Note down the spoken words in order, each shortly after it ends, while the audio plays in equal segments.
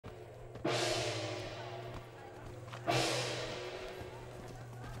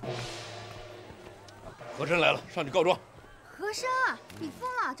和珅来了，上去告状。和珅啊，你疯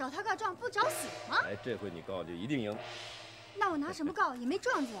了？找他告状不找死吗？哎，这回你告就一定赢。那我拿什么告？也没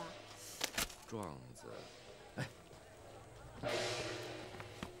状子啊。状子，哎，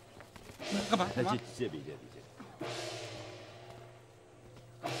干嘛？借笔。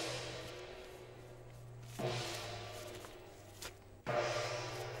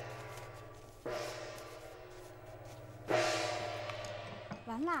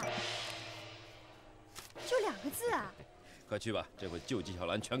完了，就2个字啊！快去吧，这回救纪晓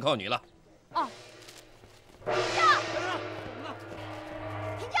岚全靠你了。哦。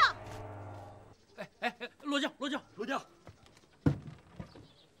停轿！落轿！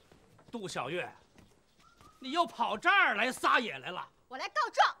杜小月，你又跑这儿来撒野来了？我来告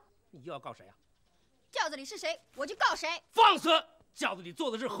状。你又要告谁啊？轿子里是谁，我就告谁。放肆！轿子里坐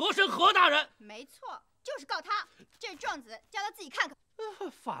的是和珅何大人。没错，就是告他。这状子叫他自己看看。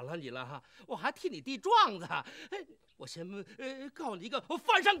反了你了哈！我还替你递状子，我先告你一个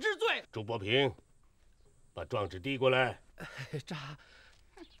犯上之罪。朱伯平，把状纸递过来。这，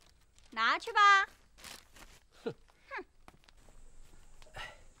拿去吧。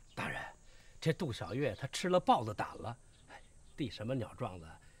大人，这杜小月她吃了豹子胆了，递什么鸟状子，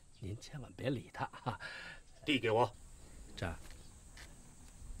您千万别理她哈。递给我。这。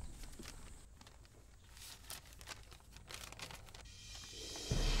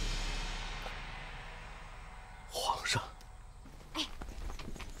皇上，哎，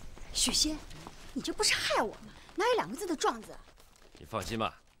许仙，你这不是害我吗？哪有2个字的状子？你放心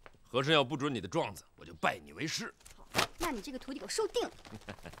吧，和珅要不准你的状子，我就拜你为师。好，那你这个徒弟给我收定了。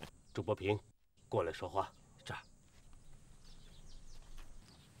朱伯平，过来说话。这，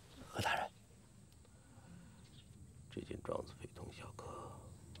何大人，这件状子非同小可，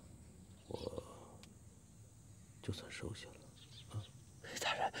我就算收下了。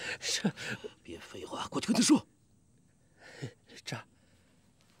大人，这别废话，过去跟他说。这，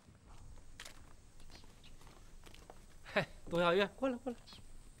嘿，杜小月，过来。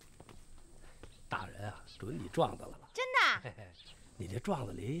大人啊，准你状子了。真的？你这状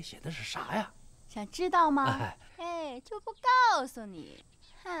子里写的是啥呀？想知道吗？哎，就不告诉你。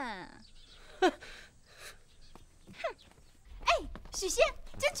哼！哎，许仙，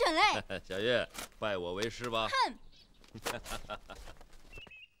真准嘞！小月，拜我为师吧。哼！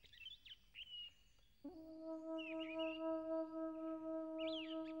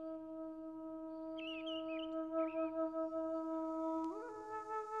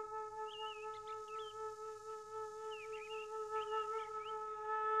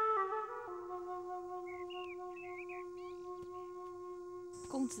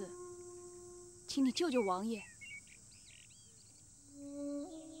公子，请你救救王爷。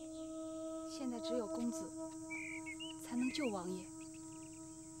现在只有公子才能救王爷。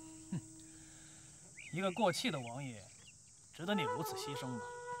一个过气的王爷，值得你如此牺牲吗？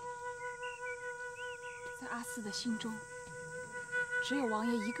在阿四的心中，只有王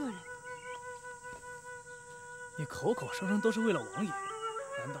爷一个人。你口口声声都是为了王爷，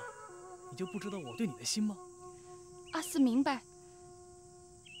难道你就不知道我对你的心吗？阿四明白，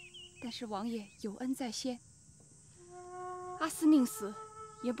但是王爷有恩在先，阿四宁死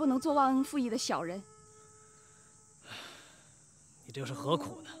也不能做忘恩负义的小人。你这又是何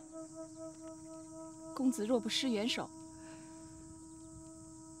苦呢？公子若不施援手，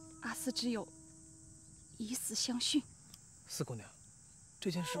阿四只有以死相殉。四姑娘，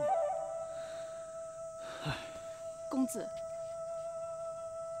这件事我……公子，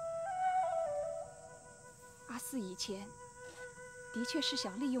阿四以前的确是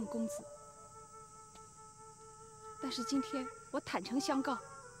想利用公子，但是今天我坦诚相告，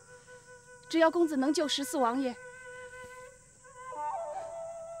只要公子能救14王爷，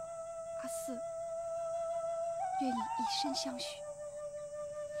阿四愿意以身相许。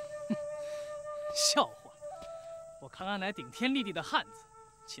笑话！我看安乃顶天立地的汉子，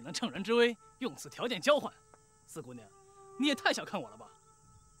岂能乘人之危，用此条件交换？四姑娘，你也太小看我了吧！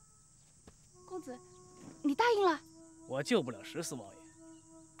公子，你答应了？我救不了14王爷，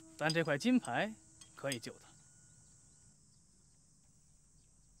但这块金牌可以救他。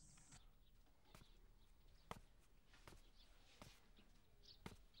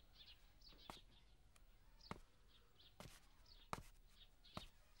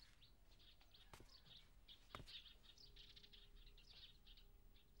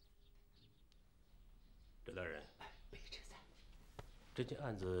周大人，这件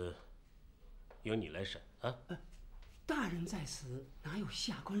案子由你来审啊。大人在此，哪有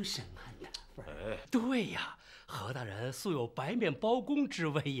下官审案的？哎，对呀，何大人素有白面包公之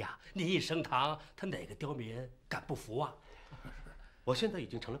威呀，您一升堂，他哪个刁民敢不服啊？我现在已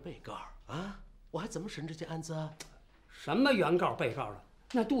经成了被告啊，我还怎么审这件案子啊？什么原告、被告的？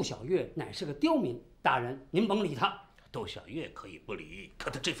那杜小月乃是个刁民，大人您甭理他。窦小月可以不理，可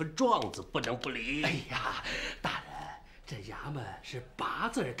他这份状子不能不理。哎呀，大人，这衙门是8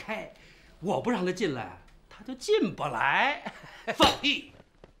字开，我不让他进来，他就进不来。放屁！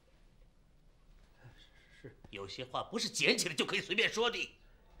是有些话不是捡起来就可以随便说的。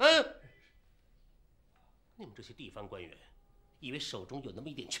你们这些地方官员，以为手中有那么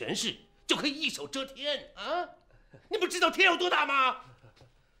一点权势就可以一手遮天啊？你们知道天有多大吗？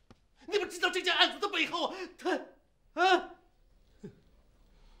你们知道这件案子的背后，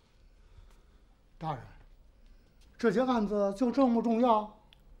大人，这件案子就这么重要？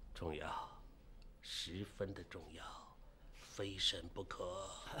重要，十分的重要，非审不可。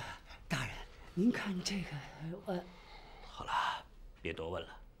大人，您看这个，好了，别多问了，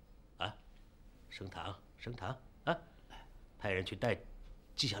啊，升堂，升堂啊！派人去带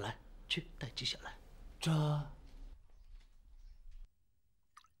纪晓岚，去带纪晓岚。这。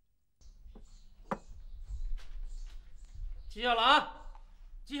纪晓岚，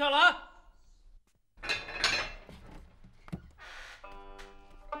纪晓岚，纪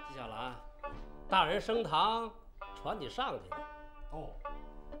晓岚，大人升堂，传你上去的。哦，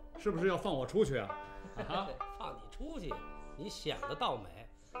是不是要放我出去啊？啊，放你出去，你想的倒美。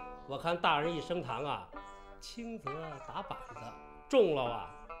我看大人一升堂啊，轻则打板子，重了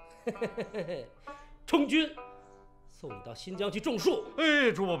啊，充军。送你到新疆去种树。哎，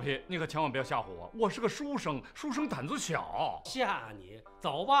朱伯皮，你可千万不要吓唬我，我是个书生，书生胆子小。吓你？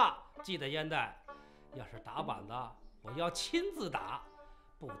走吧，记得烟袋。要是打板子，我要亲自打，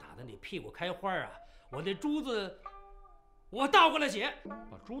不打得你屁股开花啊！我那珠子，我倒过来写。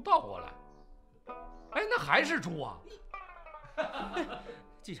把猪倒过来？哎，那还是猪啊！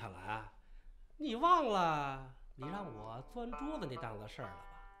纪晓岚，你忘了你让我钻桌子那档子事儿了吧？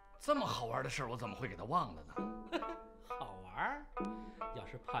这么好玩的事，我怎么会给他忘了呢？好玩？要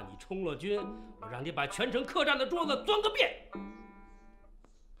是怕你充了军，我让你把全城客栈的桌子钻个遍。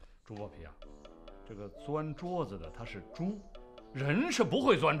朱伯皮啊，这个钻桌子的他是猪，人是不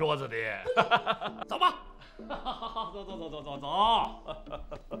会钻桌子的。走吧。走走走走走走。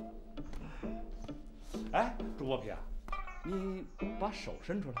哎，朱伯皮啊，你把手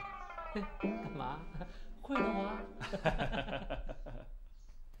伸出来。干嘛？会了吗？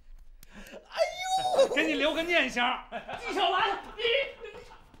哎呦，给你留个念想。纪晓岚，你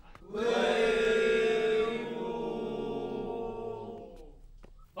威武！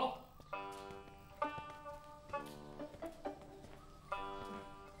走。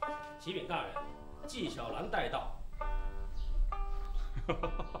启禀大人，纪晓岚带到。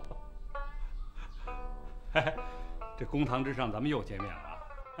这公堂之上，咱们又见面了啊！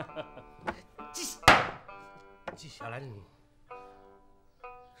纪晓岚，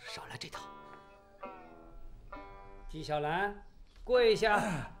少来这套。纪晓岚，跪下！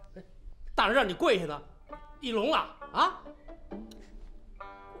大人让你跪下呢，你聋了啊？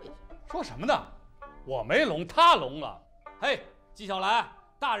跪下！说什么呢？我没聋，他聋了。嘿，纪晓岚，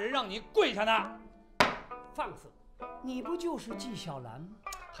大人让你跪下呢。放肆！你不就是纪晓岚吗？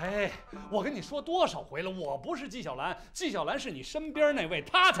嘿，我跟你说多少回了，我不是纪晓岚，纪晓岚是你身边那位，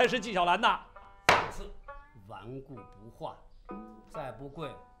他才是纪晓岚呢。放肆！顽固不化，再不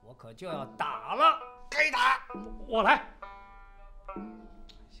跪，我可就要打了。该打，我来。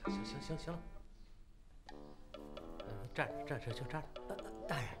行了，站着就站着。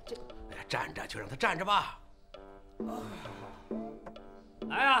大人，这个，哎呀，站着就让他站着吧。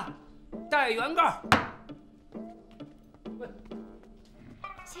来啊，带原告。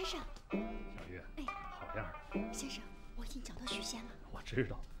先生，小月，哎，好样的。先生，我已经找到许仙了。我知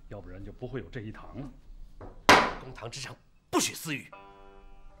道，要不然就不会有这一堂了。公堂之上不许私语。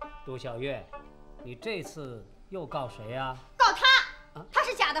杜小月，你这次又告谁呀？告他，他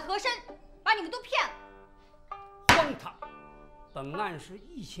是假的和珅，把你们都骗了。荒唐！本案是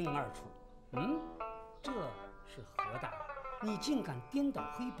一清二楚。这是何大人，你竟敢颠倒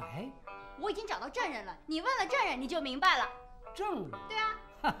黑白？我已经找到证人了，你问了证人，你就明白了。证人？对啊。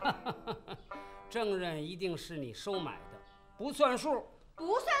证人一定是你收买的，不算数。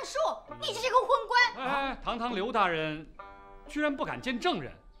不算数，你这是个昏官！哎，堂堂刘大人，居然不敢见证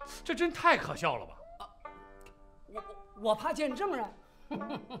人，这真太可笑了吧！我怕见证人。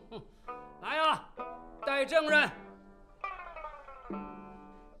来呀，带证人！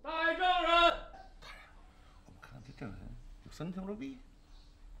带证人！我们看这证人有3条路弊，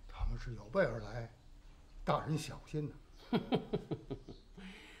他们是有备而来，大人小心呐。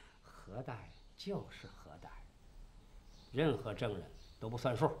何大人就是何大人，任何证人都不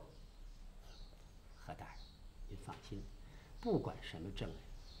算数。何大人，您放心，不管什么证人，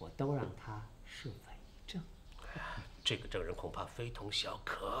我都让他是伪证。这个证人恐怕非同小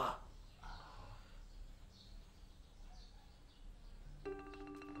可。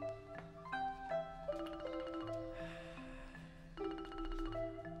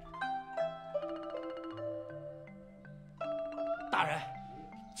大人，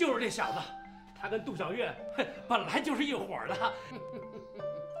就是这小子，他跟杜小月本来就是一伙的。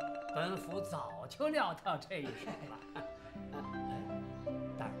本府早就料到这一手了。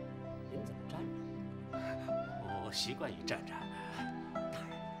大人，您怎么站着？我习惯于站着。大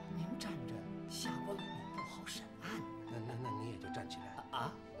人，您站着，下官不好审案。那你也就站起来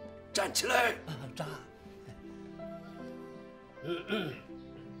啊！站起来！站。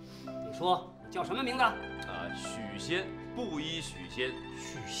你说你叫什么名字？许仙，布衣许仙。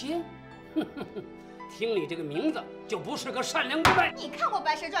许仙？听你这个名字，就不是个善良之辈。你看过《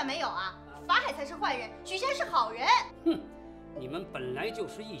白蛇传》没有啊？法海才是坏人，许仙是好人。哼，你们本来就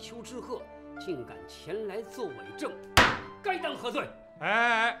是一丘之貉，竟敢前来作伪证，该当何罪？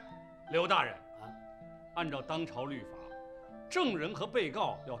哎，刘大人啊，按照当朝律法，证人和被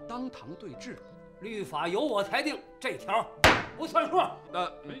告要当堂对质，律法由我裁定，这条不算数。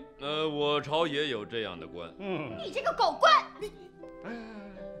我朝也有这样的官。你这个狗官！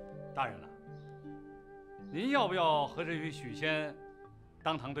大人呐，您要不要和这位许仙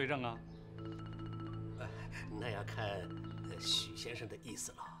当堂对证啊？那要看许先生的意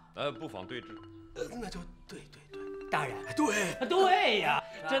思了。不妨对质。那就对。大人，对呀，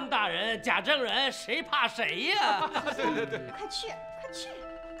真大人假证人，谁怕谁呀？对。快去！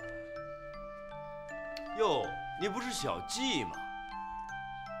哟，你不是小纪吗？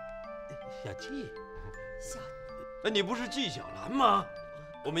小纪，你不是纪晓岚吗？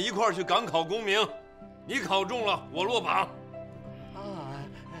我们一块儿去赶考功名，你考中了，我落榜。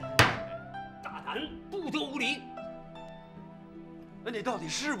大胆，不得无礼！那你到底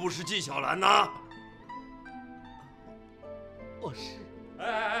是不是纪晓岚呢？我是。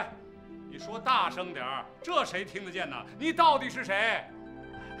哎，你说大声点儿，这谁听得见呢？你到底是谁？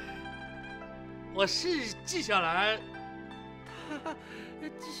我是纪晓岚。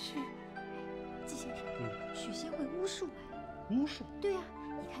纪先生，许仙会巫术哎。巫术？对呀，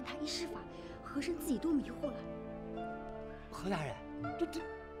你看他一施法，和珅自己都迷糊了。何大人，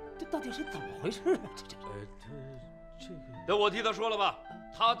这到底是怎么回事啊？这个，那我替他说了吧，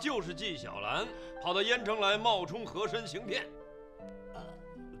他就是纪晓岚，跑到燕城来冒充和珅行骗。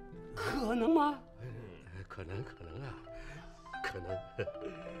可能吗？可能啊，可能。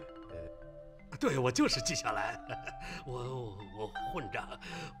对，我就是纪晓岚，我混账，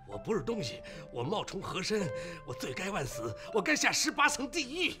我不是东西，我冒充和珅，我罪该万死，我该下18层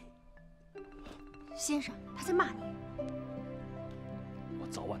地狱。先生，他在骂你。我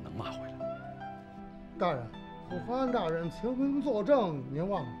早晚能骂回来。大人，府藩大人请您作证，您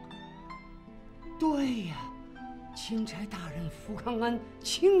忘了？对呀，钦差大人福康安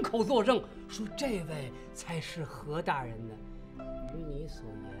亲口作证，说这位才是何大人呢，与你所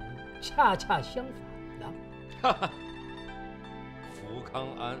言恰恰相反的。哈哈，福康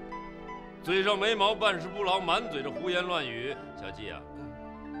安，嘴上没毛，办事不牢，满嘴的胡言乱语。小纪啊，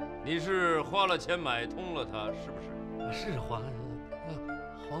你是花了钱买通了他，是不是？是皇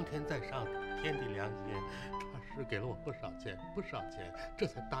天在上，天地良心，他是给了我不少钱，这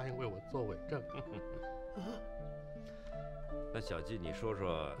才答应为我做伪证。那小纪，你说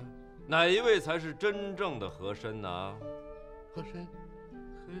说，哪一位才是真正的和珅呢？和珅，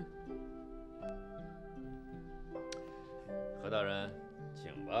何大人，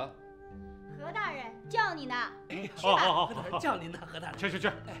请吧。何大人叫你呢，去吧。好，何大人叫您呢，何大人。去。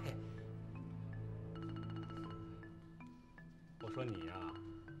我说你呀，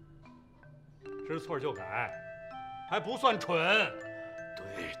知错就改，还不算蠢。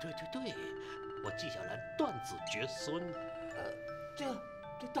对，我纪晓岚断子绝孙。这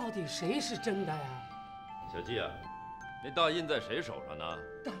到底谁是真的呀？小纪啊，那大印在谁手上呢？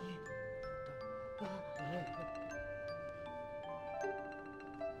大印。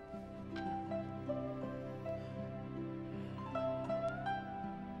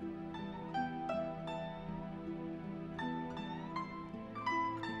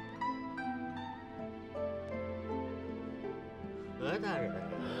何大人，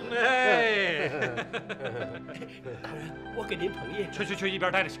大人，我给您捧印。去，一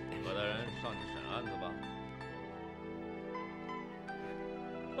边待着去。何大人，上去审案子吧。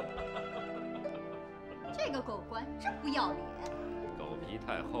这个狗官真不要脸，狗皮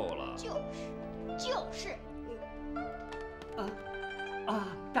太厚了。就是。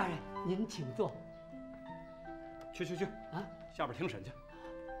大人，您请坐。去啊，下边听审去。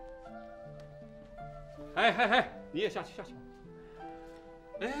哎，你也下去。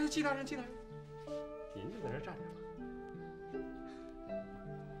哎，纪大人，纪大人，您就在这站着吧。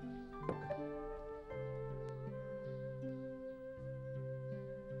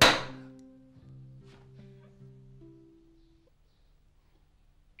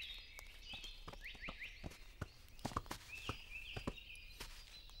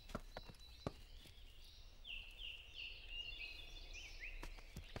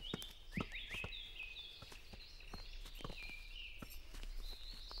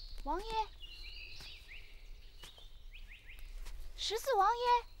王爷，14王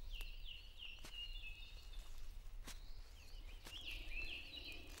爷。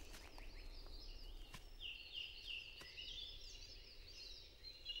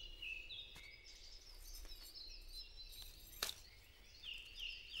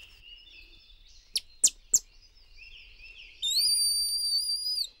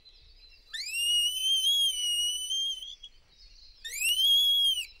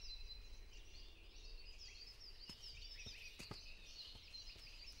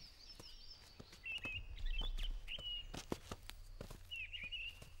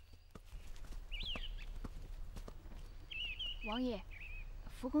王爷，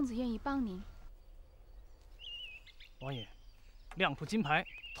福公子愿意帮您。王爷，亮出金牌，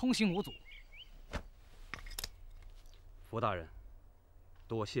通行无阻。福大人，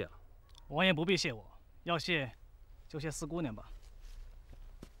多谢了。王爷不必谢我，要谢就谢四姑娘吧。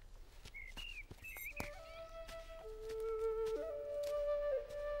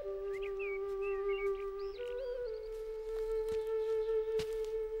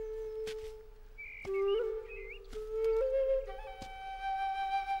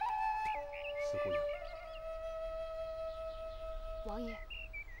王爷，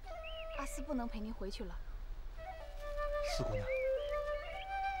阿斯不能陪您回去了。四姑娘，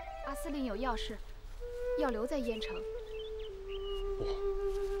阿斯另有要事，要留在燕城。不，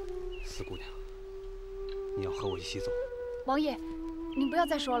四姑娘，你要和我一起走。王爷，您不要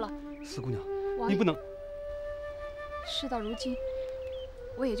再说了。四姑娘，王爷，你不能。事到如今，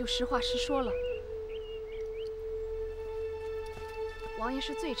我也就实话实说了。王爷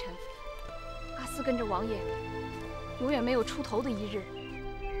是罪臣，阿斯跟着王爷，永远没有出头的一日。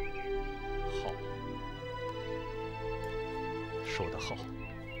好，说得好。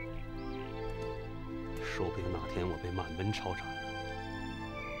说不定哪天我被满门抄斩了，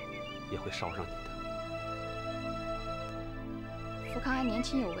也会捎上你的。福康安年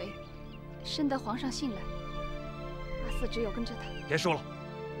轻有为，深得皇上信赖，阿斯只有跟着他。别说了，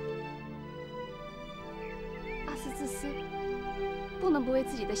阿斯自私，不能不为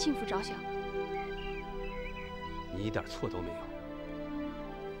自己的幸福着想。你一点错都没有。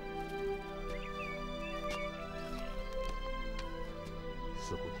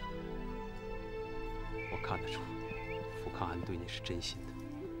四姑娘，我看得出福康安对你是真心的，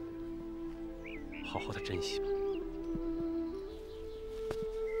好好的珍惜吧。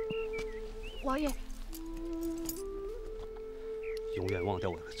王爷，永远忘掉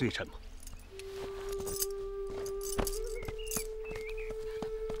我的罪臣吗？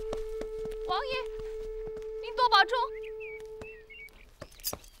王爷，您多保重。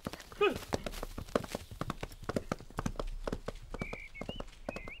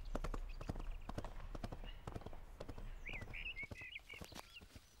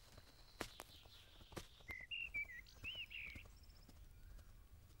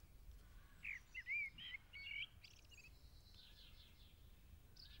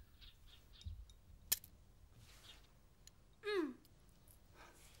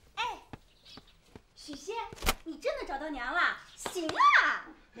许仙，你真的找到娘了？行啊！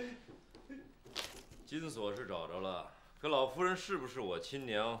金锁是找着了，可老夫人是不是我亲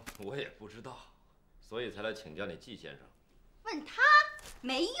娘，我也不知道，所以才来请教你季先生。问他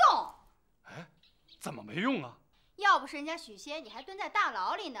没用。哎，怎么没用啊？要不是人家许仙，你还蹲在大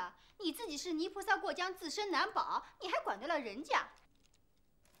牢里呢。你自己是泥菩萨过江，自身难保，你还管得了人家？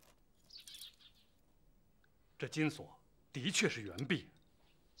这金锁的确是原币。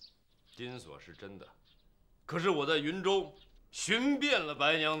金锁是真的，可是我在云州寻遍了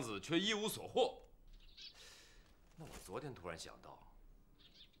白娘子，却一无所获。那我昨天突然想到，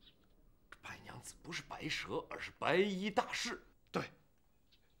白娘子不是白蛇，而是白衣大士。对，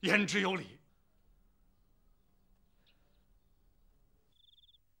言之有理。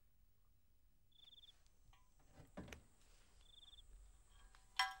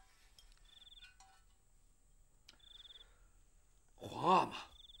皇阿玛。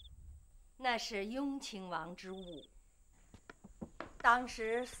那是雍亲王之物。当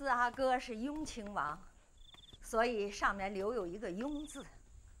时四阿哥是雍亲王，所以上面留有一个雍字。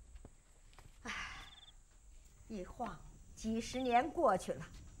唉，一晃几十年过去了，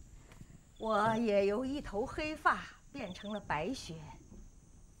我也由一头黑发变成了白雪，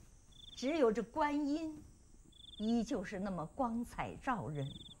只有这观音，依旧是那么光彩照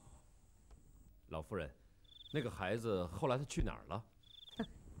人。老夫人，那个孩子后来他去哪儿了？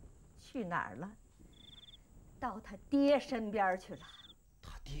去哪儿了？到他爹身边去了。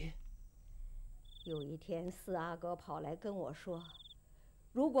他爹？有一天，四阿哥跑来跟我说，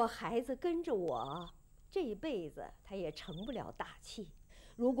如果孩子跟着我，这辈子他也成不了大器。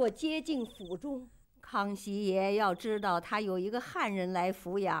如果接进府中，康熙爷要知道他有一个汉人来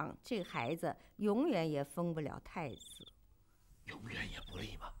抚养，这孩子永远也封不了太子。永远也不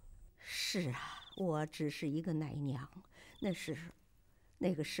立吗？是啊，我只是一个奶娘。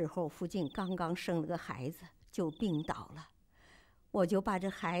那个时候，福晋刚刚生了个孩子，就病倒了，我就把这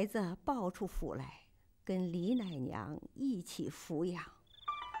孩子抱出府来，跟李奶娘一起抚养。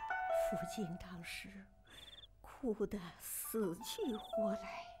福晋当时哭得死去活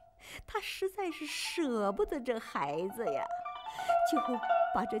来，他实在是舍不得这孩子呀，就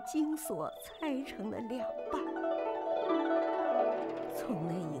把这金锁拆成了2半。从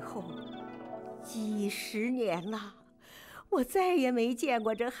那以后，几10年了，我再也没见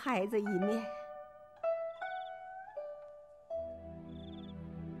过这孩子一面。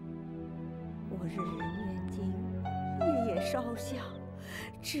我日日念经，夜夜烧香，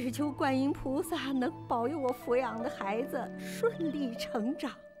只求观音菩萨能保佑我抚养的孩子顺利成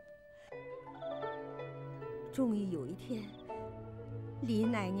长。终于有一天，李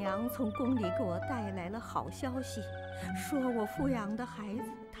奶娘从宫里给我带来了好消息，说我抚养的孩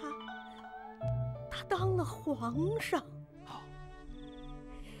子他当了皇上。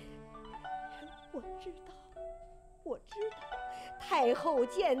我知道，太后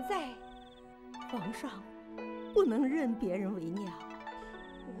健在，皇上不能认别人为娘，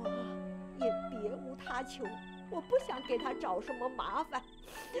我也别无他求，我不想给他找什么麻烦，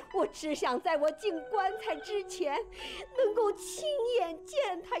我只想在我进棺材之前，能够亲眼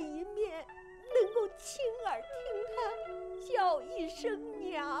见他一面，能够亲耳听他叫一声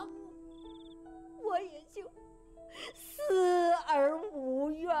娘，我也就死而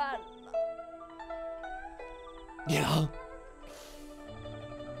无怨了。娘。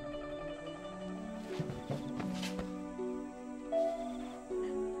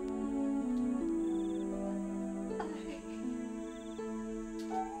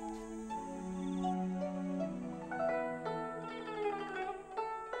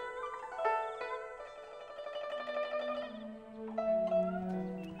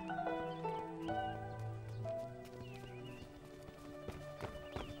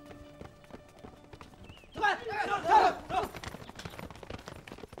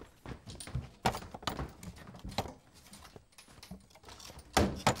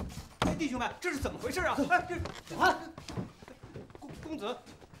弟兄们，这是怎么回事啊？哎，这啊，公子，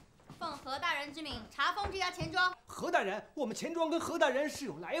奉何大人之命查封这家钱庄。何大人，我们钱庄跟何大人是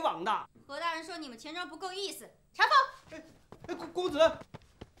有来往的。何大人说你们钱庄不够意思，查封。公子，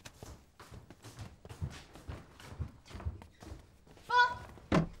封，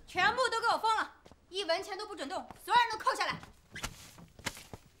全部都给我封了，1文钱都不准动，所有人都扣下来。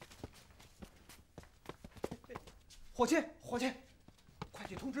伙计，伙计，快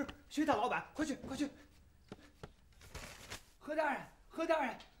去通知薛大老板，快去，快去！何大人，何大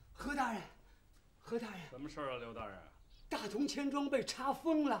人，何大人，何大人，什么事儿啊，刘大人？大同钱庄被查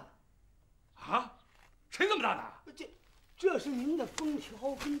封了。啊？谁这么大胆？这是您的封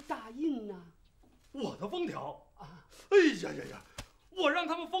条跟大印呐。我的封条啊！哎呀呀呀！我让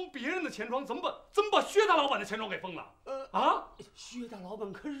他们封别人的钱庄，怎么把薛大老板的钱庄给封了？薛大老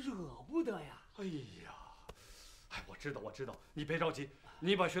板可惹不得呀！哎呀，哎，我知道，你别着急，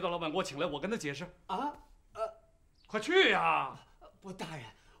你把薛大老板给我请来，我跟他解释。快去呀！不，大人，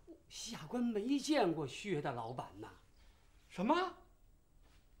下官没见过薛大老板呐。什么？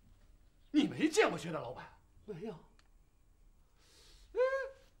你没见过薛大老板？没有。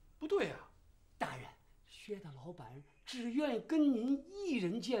不对呀，大人，薛大老板只愿意跟您一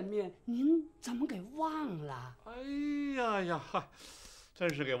人见面，您怎么给忘了？哎呀呀，嗨，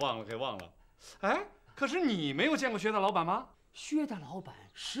真是给忘了。哎，可是你没有见过薛大老板吗？薛大老板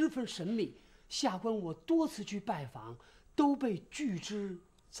十分神秘，下官我多次去拜访，都被拒之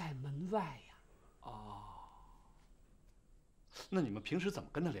在门外呀。哦，那你们平时怎么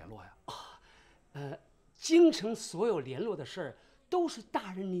跟他联络呀？京城所有联络的事儿都是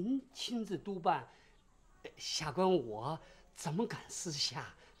大人您亲自督办，下官我怎么敢私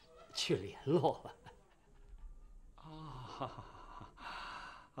下去联络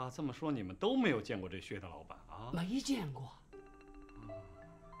啊，这么说你们都没有见过这薛大老板啊？没见过。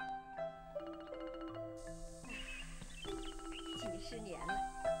10年了，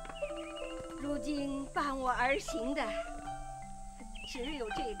如今伴我而行的只有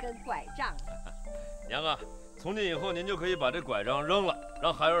这根拐杖了。娘啊，从今以后您就可以把这拐杖扔了，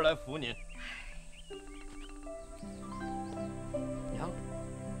让孩儿来扶您。娘，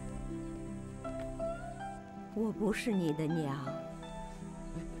我不是你的娘。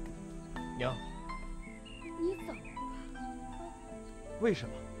娘，你走吧。为什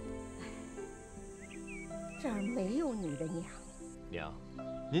么？这儿没有你的娘。娘，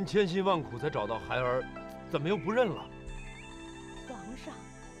您千辛万苦才找到孩儿，怎么又不认了？皇上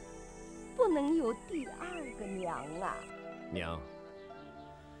不能有第2个娘啊！娘，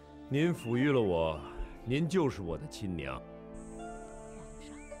您抚育了我，您就是我的亲娘。皇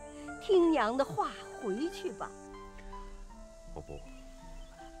上，听娘的话，回去吧。我不。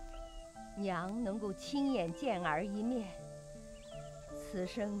娘能够亲眼见儿一面，此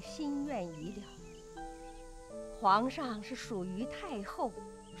生心愿已了。皇上是属于太后，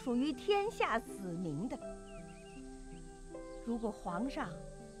属于天下子民的。如果皇上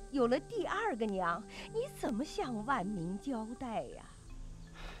有了第2个娘，你怎么向万民交代呀？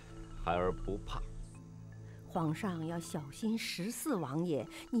孩儿不怕。皇上要小心14王爷，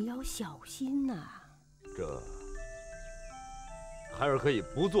你要小心呐。这孩儿可以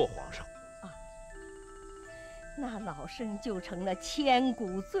不做皇上。那老身就成了千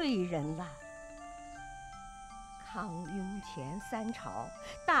古罪人了。康雍乾3朝，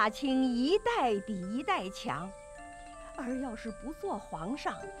大清一代比一代强，而要是不做皇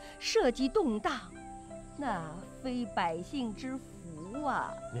上，社稷动荡，那非百姓之福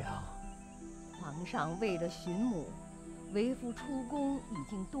啊！娘，皇上为了寻母，为父出宫已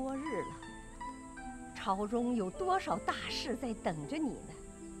经多日了，朝中有多少大事在等着你呢？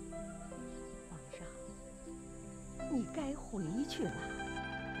你该回去了。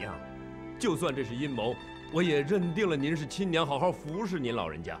娘，就算这是阴谋，我也认定了您是亲娘，好好服侍您老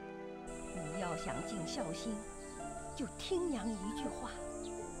人家。你要想尽孝心，就听娘一句话，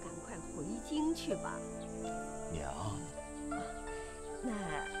赶快回京去吧。娘，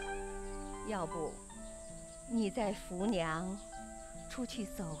那要不你再扶娘出去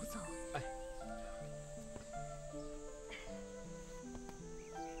走走？哎。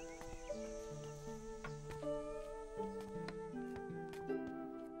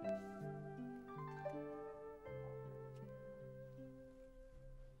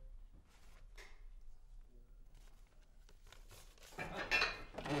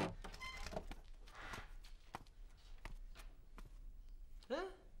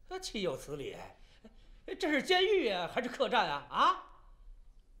岂有此理！这是监狱啊，还是客栈啊？啊！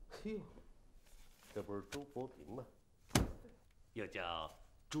哎呦，这不是朱伯平吗？又叫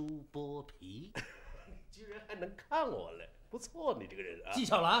朱剥皮，居然还能看我了，不错，你这个人啊！纪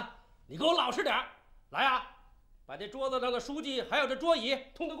晓岚，你给我老实点儿！来啊，把这桌子上的书籍还有这桌椅，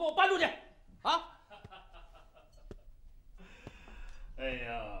通通给我搬出去！啊！哎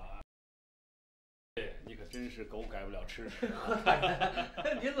呀！你可真是狗改不了吃屎！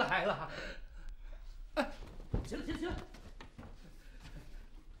您来了，哎，行了行了行了，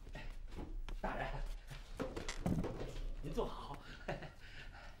大人，您坐好。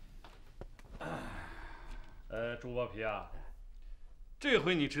朱剥皮啊，这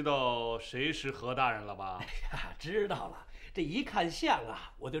回你知道谁是何大人了吧？哎呀，知道了，这一看相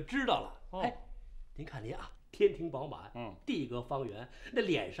啊，我就知道了。哦、哎，您看您啊，天庭饱满，地阁方圆，那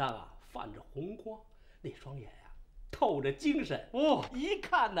脸上啊泛着红光。那双眼呀、透着精神哦，一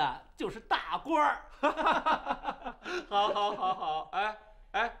看呢就是大官儿。好，好，好，好，哎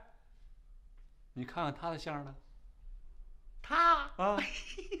哎，你看看他的相呢？他啊，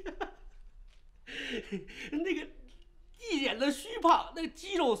那个一脸的虚胖，那个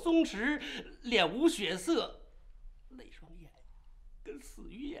肌肉松弛，脸无血色，那双眼跟死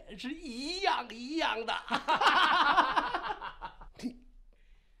鱼眼是一样一样的。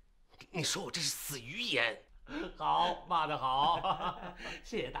你说我这是死鱼眼？好，骂得好，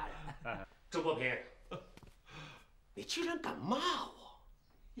谢谢大人。周伯平，你居然敢骂我！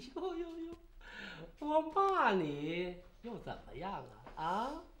呦呦呦，我骂你又怎么样啊？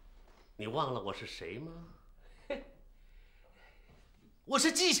啊？你忘了我是谁吗？我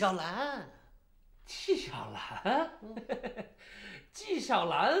是纪晓岚。纪晓岚？纪晓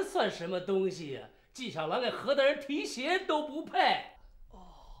岚算什么东西呀？纪晓岚给何大人提鞋都不配。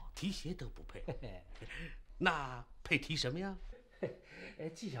提鞋都不配，那配提什么呀？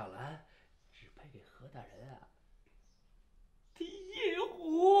纪晓岚只配给何大人啊提银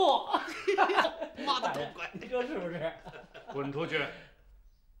壶。妈的痛快，你说是不是？滚出去！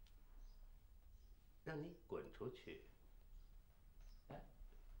让你滚出去！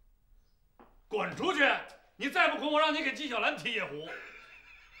滚出去！你再不滚，我让你给纪晓岚提野壶。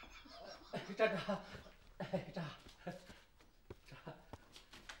站长，站。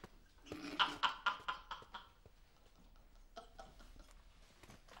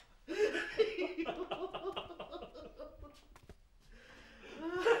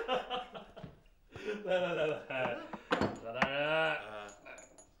来，何大人，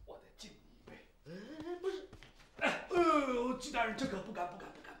我得敬你一杯。不是，纪大人，这可不敢。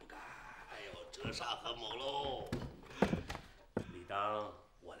哎呦，这下很猛喽！理当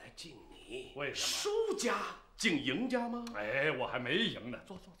我来敬你。为什么？输家敬赢家吗？哎，我还没赢呢。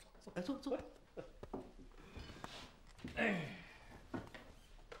坐。来，坐。哎。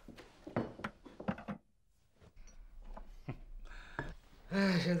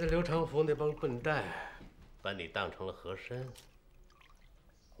哎，现在刘长福那帮笨蛋把你当成了和珅，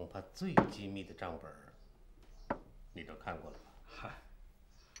恐怕最机密的账本你都看过了吧？嗨，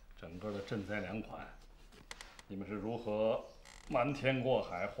整个的赈灾2款，你们是如何瞒天过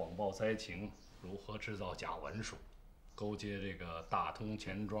海、谎报灾情，如何制造假文书，勾结这个大通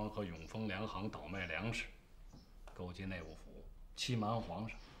钱庄和永丰粮行倒卖粮食，勾结内务府欺瞒皇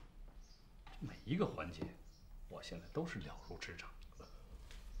上，每一个环节，我现在都是了如指掌。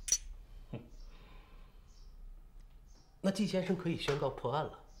那季先生可以宣告破案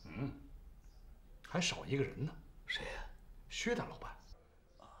了。还少一个人呢。谁呀？薛大老板。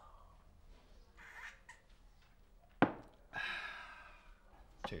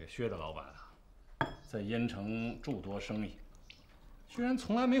这个薛大老板啊，在燕城诸多生意，居然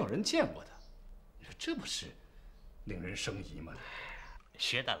从来没有人见过他，你说这不是令人生疑吗？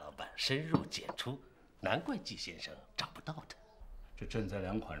薛大老板深入简出，难怪季先生找不到他。这赈灾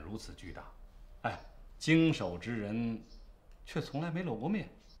2款如此巨大，经手之人却从来没露过面，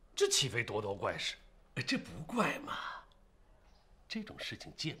这岂非多多怪事？这不怪嘛，这种事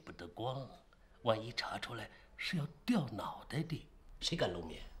情见不得光，万一查出来是要掉脑袋的，谁敢露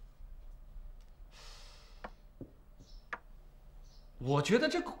面？我觉得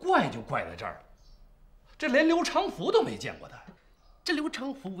这个怪就怪在这儿了，这连刘长福都没见过他。这刘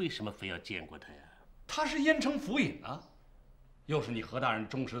长福为什么非要见过他呀？他是燕城府尹啊，又是你何大人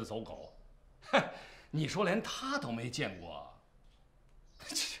忠实的走狗。你说连他都没见过，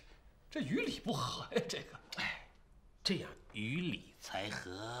这与理不合呀！这个，这样与理才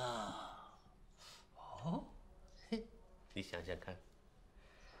合。哦，你想想看，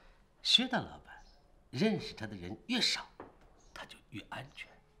薛大老板认识他的人越少，他就越安全，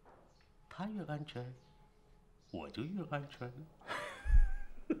他越安全，我就越安全。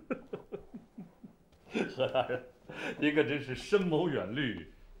何大人，您可真是深谋远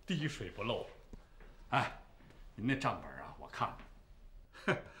虑，滴水不漏。您那账本啊，我看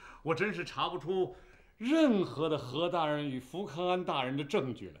了，我真是查不出任何的何大人与福康安大人的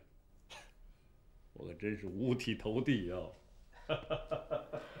证据来，我可真是五体投地哦。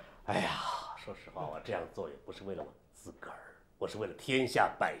哎呀，说实话，我这样做也不是为了我自个儿，我是为了天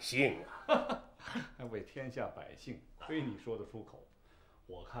下百姓啊。还为天下百姓，非你说得出口。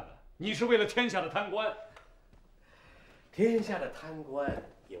我看你是为了天下的贪官。天下的贪官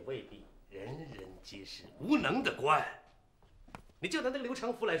也未必人人皆是无能的官。你就拿那个刘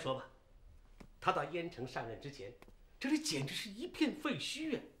长福来说吧，他到燕城上任之前，这里简直是一片废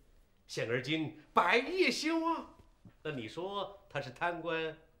墟啊，现而今百业兴旺。那你说他是贪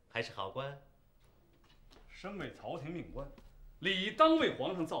官还是好官？身为朝廷命官，理当为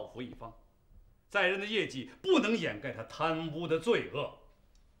皇上造福一方，在任的业绩不能掩盖他贪污的罪恶。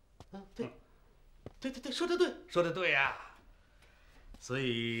对，说得对呀。所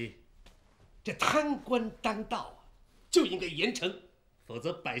以，这贪官当道啊，就应该严惩，否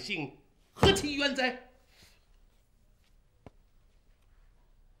则百姓何其冤哉！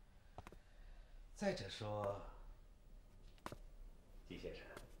再者说，季先生，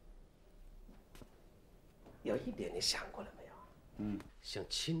有一点你想过了没有？像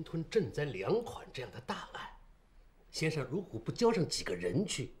侵吞赈灾2款这样的大案，先生如果不交上几个人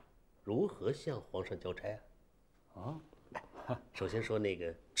去，如何向皇上交差啊？首先说那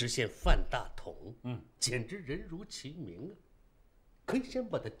个知县范大统，简直人如其名啊，可以先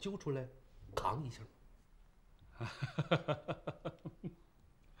把他揪出来扛一下。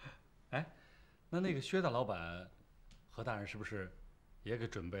那个薛大老板，何大人是不是也给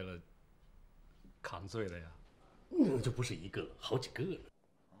准备了扛罪的呀？那就不是一个了，好几个了。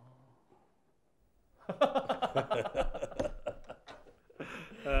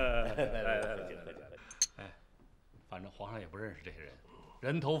来，反正皇上也不认识这些人，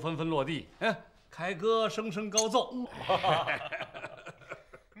人头纷纷落地，凯歌声声高奏。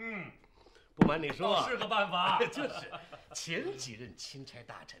不瞒你说，是个办法。就是前几任钦差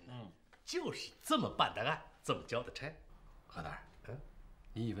大臣就是这么办的案，这么交的差。何大人，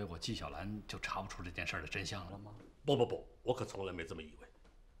你以为我纪晓岚就查不出这件事的真相了吗？不，我可从来没这么以为。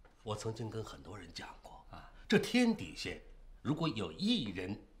我曾经跟很多人讲过这天底下如果有一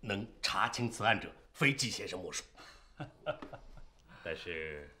人能查清此案者，非纪先生莫属。但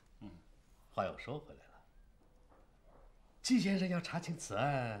是，话又说回来了，纪先生要查清此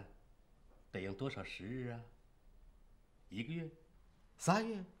案，得用多少时日啊？1个月、3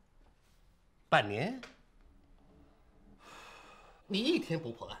月、半年？你一天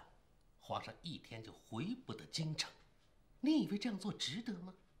不破案，皇上一天就回不得京城，你以为这样做值得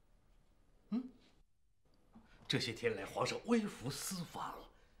吗？这些天来，皇上微服私访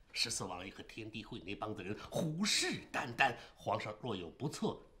，14王爷和天地会那帮子人虎视眈眈，皇上若有不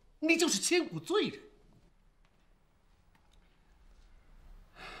测，你就是千古罪人。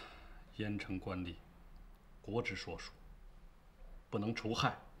严惩官吏，国之所属，不能除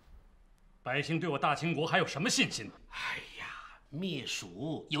害，百姓对我大清国还有什么信心？哎呀，灭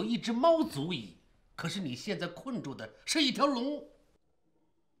蜀有一只猫足矣，可是你现在困住的是一条龙。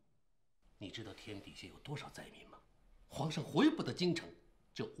你知道天底下有多少灾民吗？皇上回不得京城，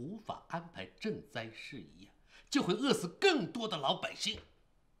就无法安排赈灾事宜呀，就会饿死更多的老百姓。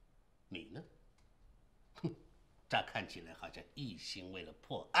你呢？乍看起来好像一心为了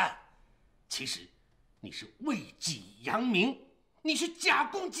破案，其实你是为己扬名，你是假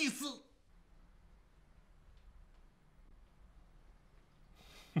公济私。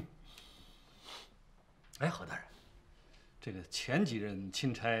哎，何大人，这个前几任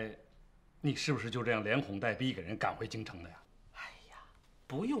钦差，你是不是就这样连哄带逼给人赶回京城的呀？哎呀，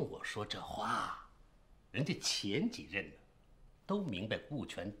不用我说这话，人家前几任呢，都明白顾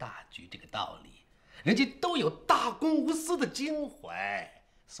全大局这个道理，人家都有大公无私的襟怀，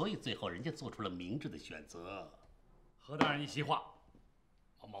所以最后人家做出了明智的选择。何大人一席话，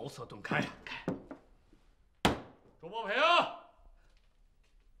我茅塞顿开呀！朱伯培啊，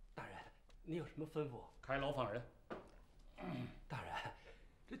大人，你有什么吩咐？开牢放人。大人，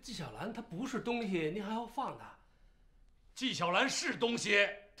这纪晓岚他不是东西，您还要放他？纪晓岚是东西，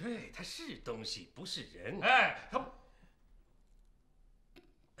对，他是东西，不是人。哎，他，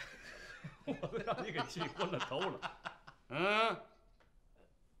我都让你给气昏了头了。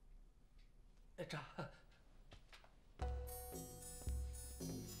这，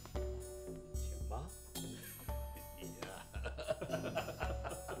请吧。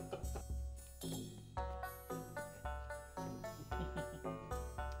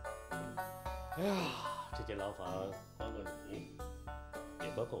哎呀，这间牢房包括你，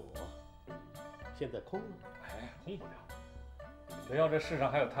也包括我，现在空了。哎，空不了。只要这世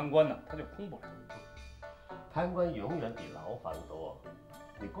上还有贪官呢，他就空不了。贪官永远比牢房多，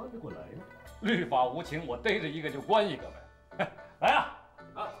你关得过来吗？律法无情，我逮着一个就关一个呗。来呀，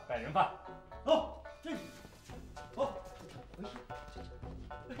带人犯，走，进去，走。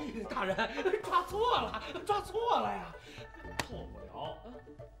大人，抓错了呀！错不了，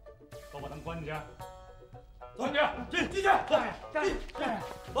都把他们关进去。走进去，进去。大人，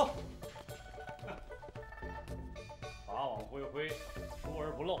走。法网恢恢，疏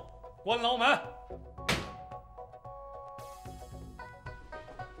而不漏，关牢门。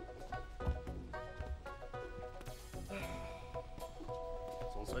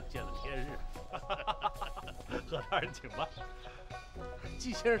总算见了天日。何大人，请吧。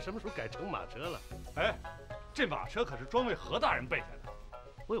纪先生什么时候改乘马车了？哎，这马车可是专为何大人备下的。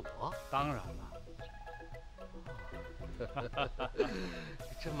为我？当然了。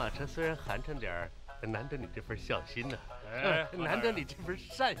这马车虽然寒碜点儿，难得你这份孝心呢，难得你这份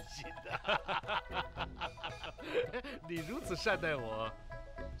善心呢。你如此善待我，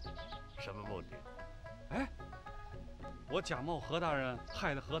什么目的？哎，我假冒何大人，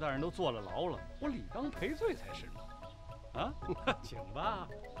害得何大人都坐了牢了，我理当赔罪才是呢。啊，请吧。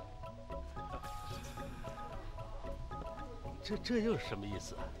这又是什么意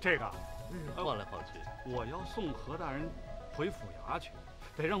思啊？这个，晃来晃去，我要送何大人回府衙去，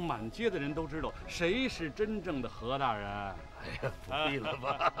得让满街的人都知道谁是真正的何大人。哎呀，不必了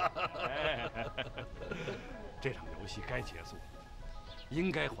吧？哎，这场游戏该结束，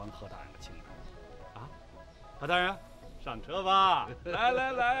应该还何大人个清白。啊，何大人，上车吧！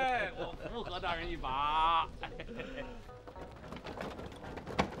来，我扶何大人一把。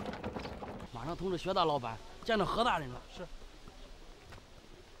马上通知薛大老板，见到何大人了。是。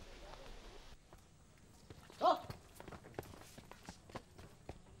走。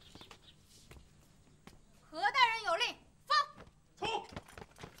何大人有令，放。出。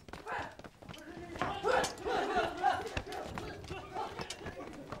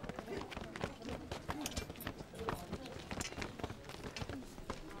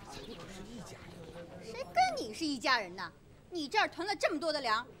家人呐！你这儿囤了这么多的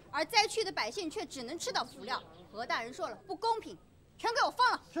粮，而灾区的百姓却只能吃到辅料。何大人说了，不公平，全给我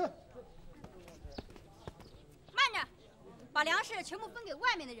放了。是。慢着，把粮食全部分给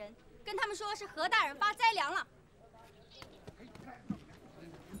外面的人，跟他们说是何大人发灾粮了。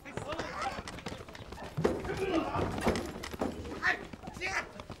哎，姐！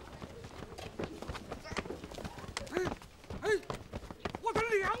我的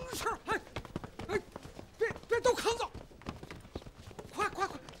粮食！别都扛走！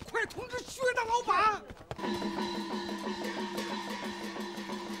快通知薛大老板！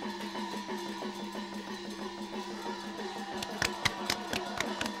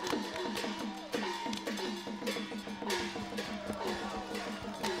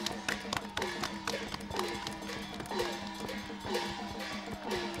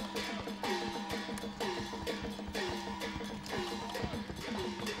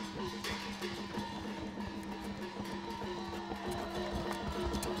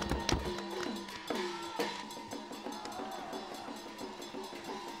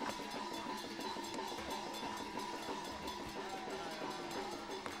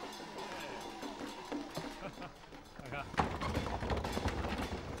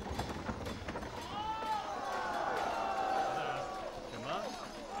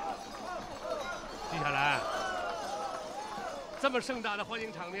这么盛大的欢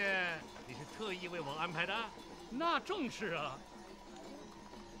迎场面，你是特意为我安排的？那正是啊。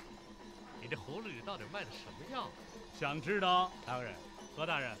你这葫芦里到底卖的什么药？想知道？当然。何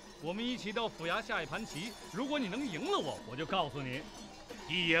大人，我们一起到府衙下一盘棋，如果你能赢了我，我就告诉你。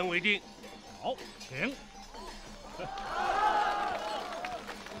一言为定。好，请。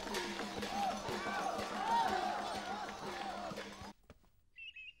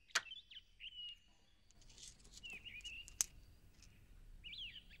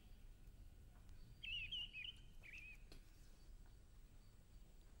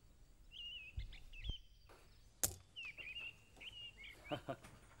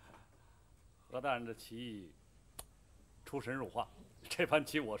何大人的棋艺出神入化，这盘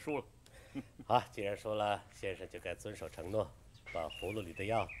棋我输了。好，既然输了，先生就该遵守承诺，把葫芦里的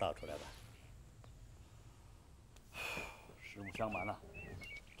药倒出来吧。实不相瞒啊，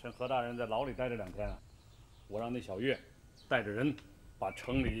趁何大人在牢里待这2天啊，我让那小月带着人把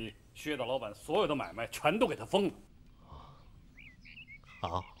城里薛大老板所有的买卖全都给他封了。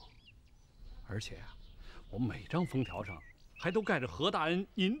好，而且啊，我每张封条上还都盖着何大人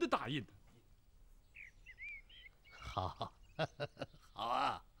您的大印。好，好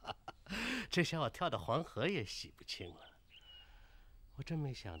啊！这下我跳到黄河也洗不清了。我真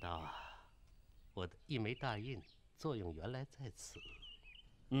没想到啊，我的一枚大印作用原来在此。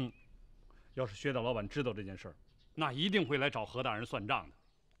要是薛大老板知道这件事儿，那一定会来找何大人算账的。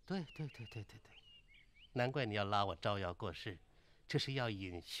对，难怪你要拉我招摇过市，这是要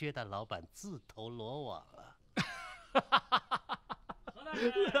引薛大老板自投罗网啊！何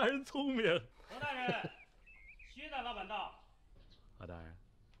大人聪明。何大人，薛大老板到。何大人，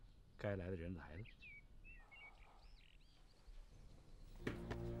该来的人来了。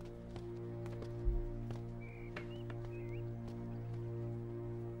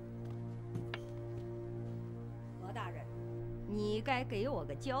何大人，你该给我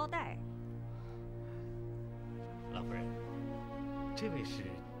个交代。老夫人，这位是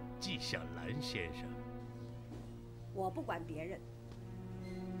纪晓岚先生。我不管别人，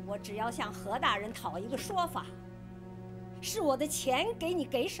我只要向何大人讨一个说法，是我的钱给你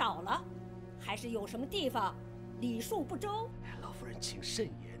给少了，还是有什么地方礼数不周？老夫人，请慎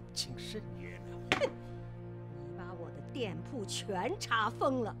言，请慎言啊！哼，你把我的店铺全查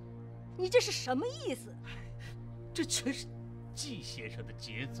封了，你这是什么意思？这全是纪先生的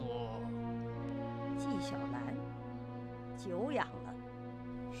杰作。纪晓岚，久仰了。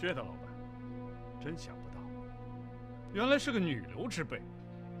薛大老板，真想不到，原来是个女流之辈。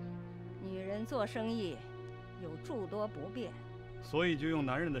女人做生意有诸多不便，所以就用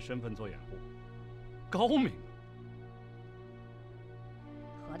男人的身份做掩护，高明。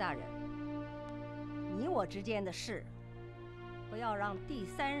何大人，你我之间的事，不要让第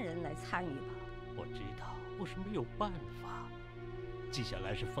三人来参与吧。我知道，我是没有办法。纪晓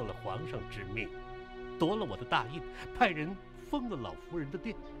岚是奉了皇上之命，夺了我的大印，派人封了老夫人的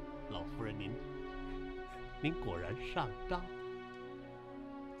店。老夫人您果然上当。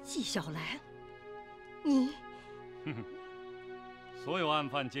纪晓岚，你……所有案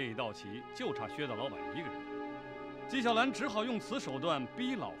犯皆已到齐，就差薛大老板一个人。纪晓岚只好用此手段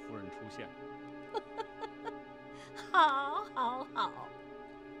逼老夫人出现。好，好，好！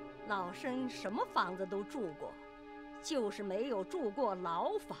老身什么房子都住过，就是没有住过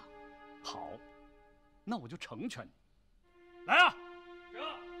牢房。好，那我就成全你。来啊，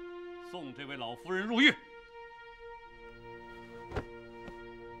送这位老夫人入狱。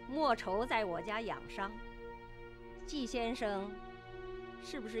莫愁在我家养伤，季先生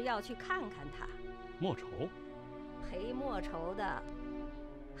是不是要去看看他？莫愁，陪莫愁的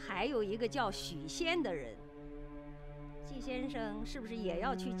还有一个叫许仙的人，季先生是不是也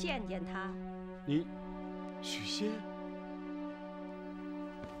要去见见他？你，许仙，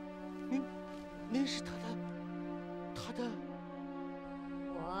您是他的，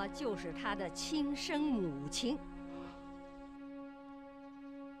我就是他的亲生母亲。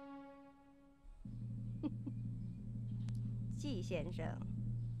季先生，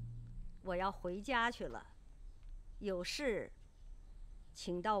我要回家去了，有事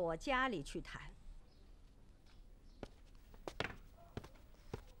请到我家里去谈。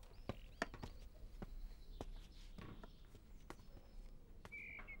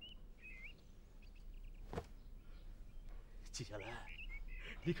纪晓岚，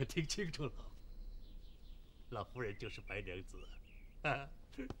你可听清楚了，老夫人就是白娘子，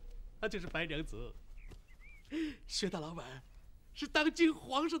她就是白娘子。薛大老板是当今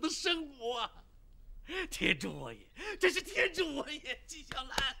皇上的生母啊！天助我也，真是天助我也！纪晓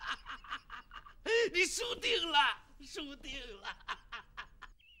岚，你输定了，输定了！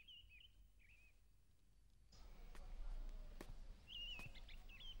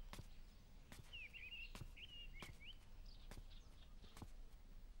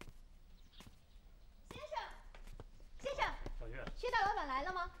先生，小月，薛大老板来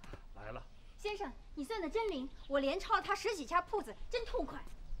了吗？来了。先生，你算的真灵，我连抄了他10几家铺子，真痛快。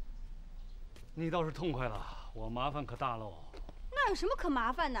你倒是痛快了，我麻烦可大喽。那有什么可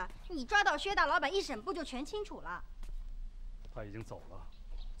麻烦的？你抓到薛大老板，一审不就全清楚了？他已经走了。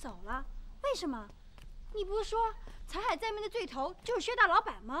走了？为什么？你不是说残害灾民的罪头就是薛大老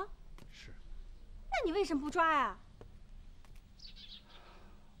板吗？是。那你为什么不抓呀？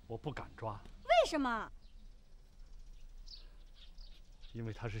我不敢抓。为什么？因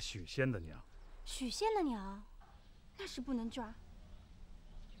为她是许仙的娘。许仙的娘，那是不能抓。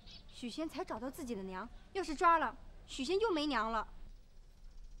许仙才找到自己的娘，要是抓了，许仙就没娘了。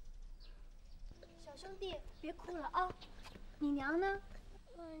小兄弟，别哭了啊！你娘呢？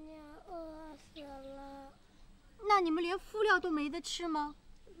我娘饿死了。那你们连敷料都没得吃吗？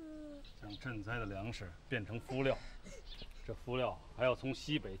将赈灾的粮食变成敷料，这敷料还要从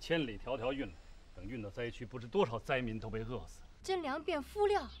西北千里迢迢运来，等运到灾区，不知多少灾民都被饿死。真粮变敷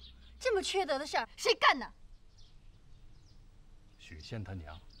料，这么缺德的事儿，谁干的？许仙他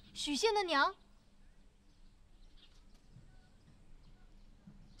娘。许仙的娘。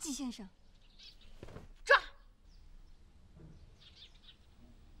季先生，抓！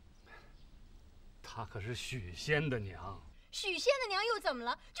她可是许仙的娘。许仙的娘又怎么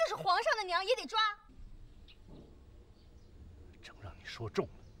了？就是皇上的娘也得抓。正让你说中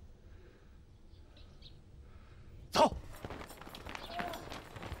了。走。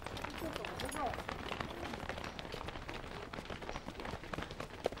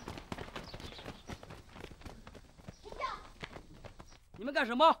你们干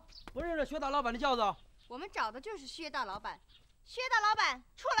什么？不认识薛大老板的轿子？我们找的就是薛大老板。薛大老板，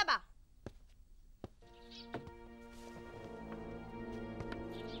出来吧！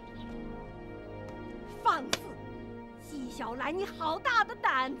放肆！纪晓岚，你好大的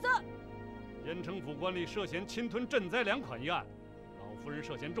胆子！盐城府官吏涉嫌侵吞赈灾粮款一案，老夫人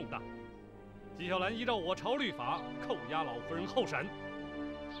涉嫌重大。纪晓岚依照我朝律法扣押老夫人候审，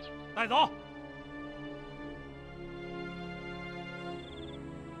带走。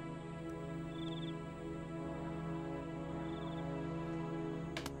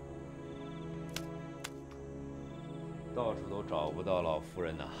到处都找不到老夫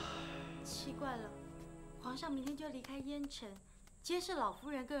人呐。奇怪了，皇上明天就离开燕城，今天是老夫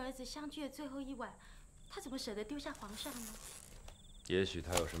人跟儿子相聚的最后一晚，他怎么舍得丢下皇上呢？也许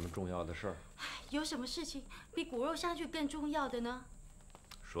他有什么重要的事儿。有什么事情比骨肉相聚更重要的呢？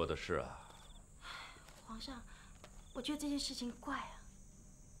说的是啊。皇上，我觉得这件事情怪啊。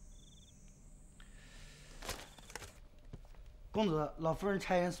公子，老夫人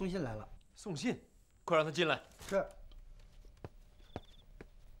差人送信来了。送信，快让他进来。是。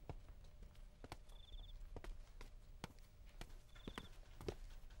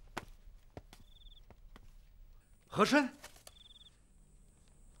和珅，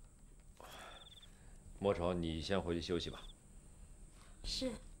莫愁，你先回去休息吧。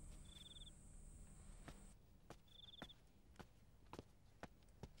是。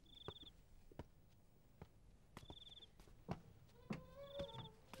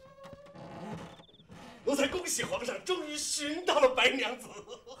奴才恭喜皇上，终于寻到了白娘子。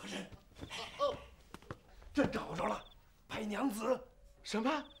和珅，这找着了，白娘子。什么？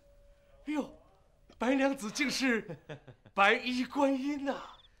哎呦，白娘子竟是白衣观音呐！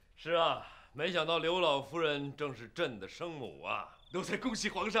是啊，没想到刘老夫人正是朕的生母啊！奴才恭喜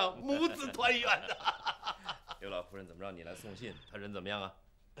皇上母子团圆呐！刘老夫人怎么让你来送信？她人怎么样啊？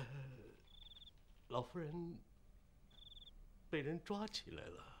老夫人被人抓起来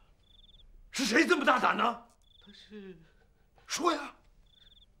了。是谁这么大胆呢？他是，说呀。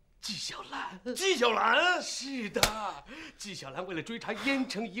纪晓岚，纪晓岚是的，纪晓岚为了追查燕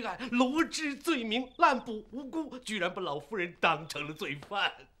城一案，罗织罪名，滥捕无辜，居然把老夫人当成了罪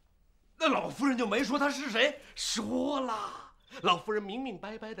犯。那老夫人就没说她是谁？说了，老夫人明明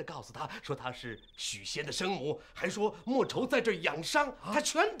白白地告诉他说她是许仙的生母，还说莫愁在这儿养伤，他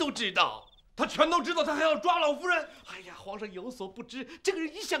全都知道。他全都知道，他还要抓老夫人？哎呀，皇上有所不知，这个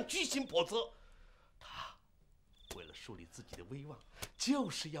人一向居心叵测。为了树立自己的威望，就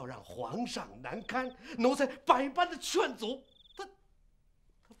是要让皇上难堪。奴才百般的劝阻，他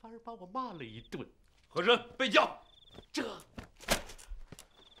反而把我骂了一顿。和珅被叫。这。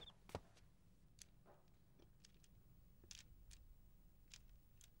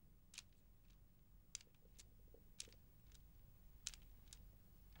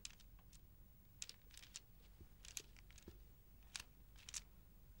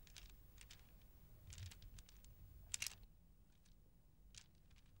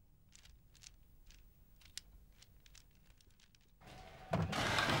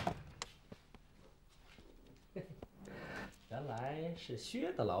原来是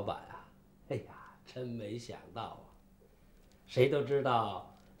薛的老板啊！哎呀，真没想到啊！谁都知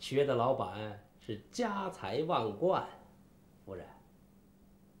道薛的老板是家财万贯，夫人，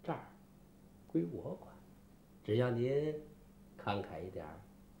这儿归我管，只要您慷慨一点，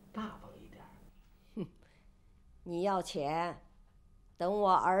大方一点。哼，你要钱，等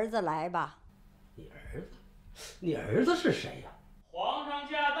我儿子来吧。你儿子？你儿子是谁呀？皇上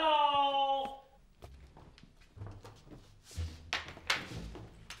驾到！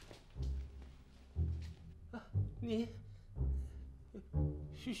你，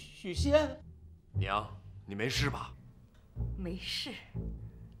许仙，娘，你没事吧？没事，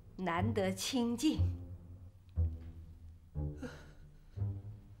难得清静。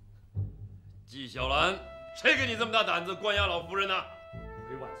纪晓岚，谁给你这么大胆子关押老夫人呢？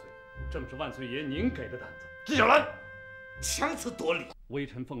回万岁，正是万岁爷您给的胆子。纪晓岚，强词夺理。微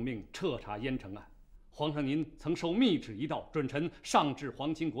臣奉命彻查燕城案。皇上您曾受密旨一道，准臣上至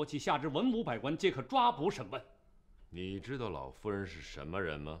皇亲国戚，下至文武百官，皆可抓捕审问。你知道老夫人是什么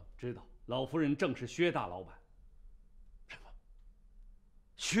人吗？知道，老夫人正是薛大老板。什么？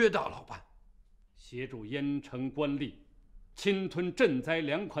薛大老板协助燕城官吏侵吞赈灾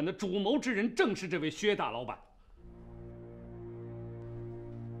粮款的主谋之人，正是这位薛大老板。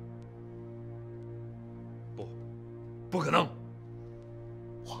不可能！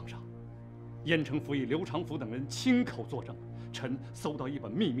皇上，燕城府尹刘长福等人亲口作证，臣搜到一本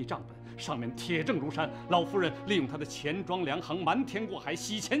秘密账本，上面铁证如山。老夫人利用她的钱庄粮行瞒天过海，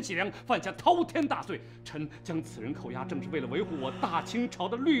洗钱洗粮，犯下滔天大罪。臣将此人扣押，正是为了维护我大清朝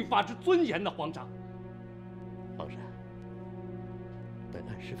的律法之尊严呢。皇上，皇上，本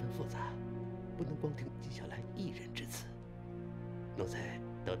案十分复杂，不能光听纪晓岚一人之词。奴才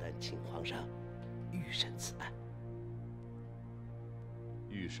斗胆请皇上预审此案。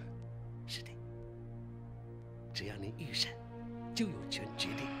预审？是的，只要您预审，就有权决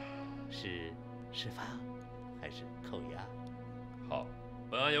定是释放还是扣押。好，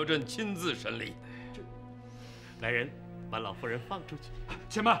本案由朕亲自审理。来人，把老夫人放出去。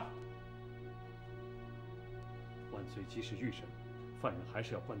且慢！万岁，即使预审，犯人还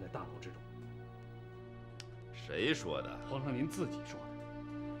是要关在大牢之中。谁说的？皇上您自己说的。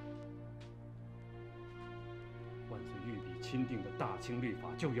万岁御笔钦定的大清律法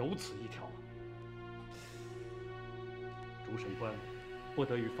就有此一条啊。主审官不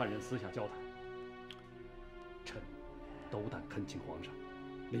得与犯人私下交谈。臣斗胆恳请皇上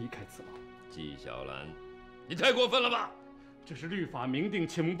离开此牢。纪晓岚，你太过分了吧！这是律法明定，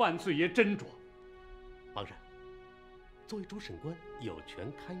请万岁爷斟酌。皇上，作为主审官，有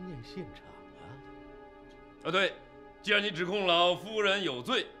权勘验现场啊。对，既然你指控老夫人有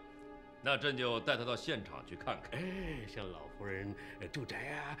罪，那朕就带她到现场去看看。哎，像老夫人住宅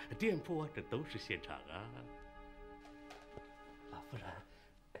啊、店铺啊，这都是现场啊。老夫人，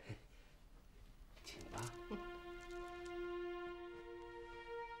请吧。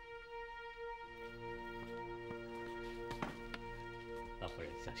老夫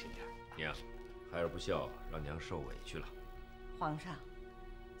人小心点。娘，孩儿不孝，让娘受委屈了。皇上，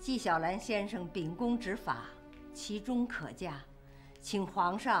纪晓岚先生秉公执法，其中可嘉，请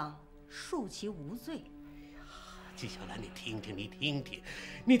皇上恕其无罪。纪晓岚，你听听，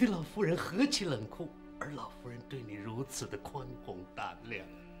你的老夫人何其冷酷，而老夫人对你如此的宽宏大量，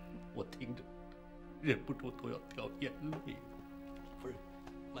我听着忍不住都要掉眼泪。夫人，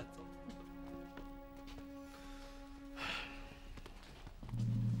慢走。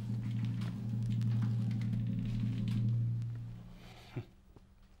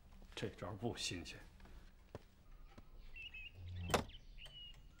这招不新鲜。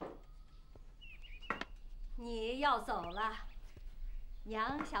你要走了，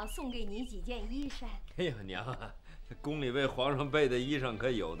娘想送给你几件衣衫。哎呀，娘啊，宫里为皇上备的衣裳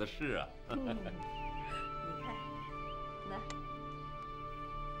可有的是啊。你看，那。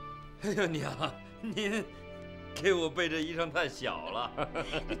哎呀，娘，您给我备这衣裳太小了。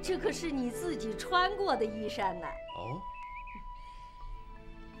这可是你自己穿过的衣衫呢。哦。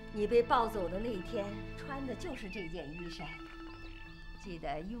你被抱走的那天穿的就是这件衣衫。记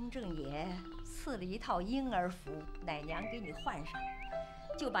得雍正爷赐了一套婴儿服，奶娘给你换上，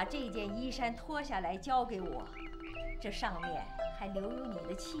就把这件衣衫脱下来交给我，这上面还留有你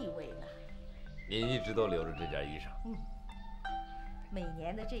的气味呢。您一直都留着这件衣裳？每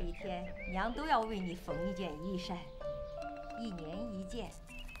年的这一天，娘都要为你缝一件衣衫，1年1件，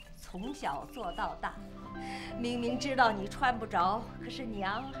从小做到大。明明知道你穿不着，可是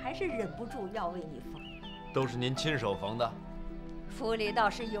娘还是忍不住要为你缝。都是您亲手缝的？府里倒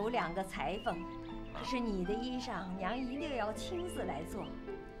是有2个裁缝，可是你的衣裳，娘一定要亲自来做。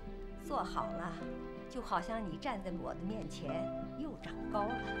做好了，就好像你站在我的面前又长高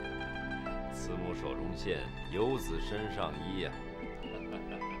了。慈母手中线，游子身上衣呀。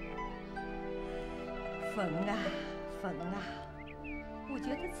缝啊缝啊，我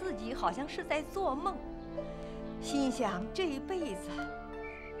觉得自己好像是在做梦，心想这一辈子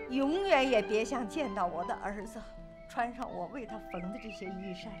永远也别想见到我的儿子穿上我为他缝的这些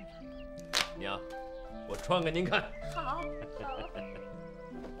衣衫了。娘，我穿给您看。好。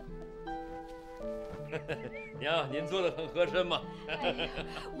娘，您做的很合身嘛。哎呀，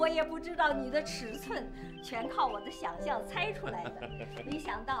我也不知道你的尺寸，全靠我的想象猜出来的。没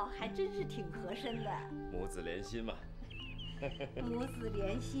想到还真是挺合身的。母子连心嘛。母子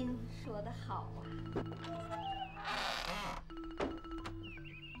连心，说得好啊。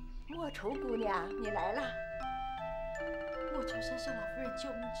莫愁姑娘，你来了。莫愁深受老夫人救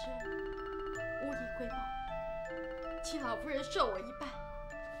命之恩，无以回报，请老夫人受我一半。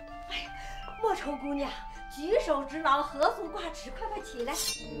哎，莫愁姑娘，举手之劳，何足挂齿，快快起来！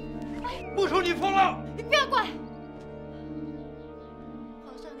哎，莫愁，你疯了！你不要管。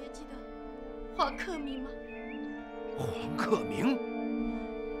皇上，你还记得黄克明吗？黄克明？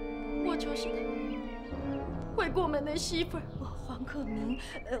莫愁是他回过门的媳妇儿。黄克明，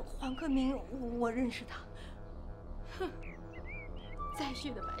黄克明，我认识他。哼，在世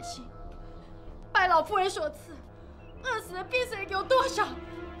的百姓，拜老夫人所赐，饿死的病死的有多少？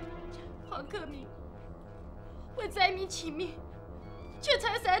黄克明为灾民请命，却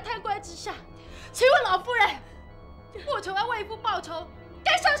惨死在贪官之下。请问老夫人，莫愁要为父报仇，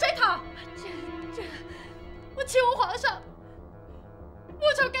该向谁讨？我请问皇上，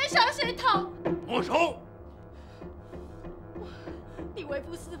莫愁该向谁讨？莫愁，你为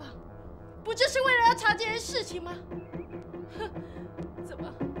父私访，不就是为了要查这件事情吗？哼，怎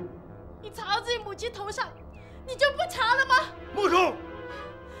么，你查到自己母亲头上，你就不查了吗？莫愁，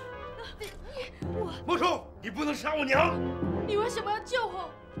我莫愁，你不能杀我娘！你为什么要救我？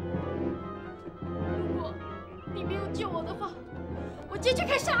如果你没有救我的话，我今天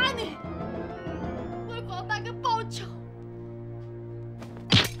就可以杀你，为广大哥报仇。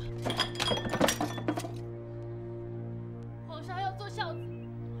皇上要做孝子，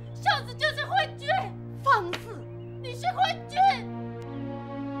孝子就是昏君。放肆！你是昏君！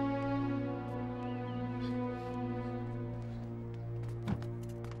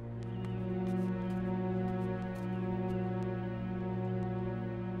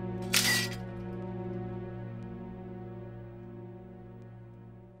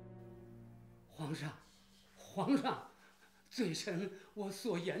皇上，罪臣我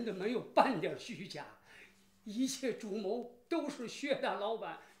所言的没有半点虚假，一切主谋都是薛大老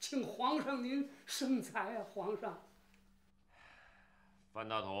板，请皇上您圣裁啊！皇上。范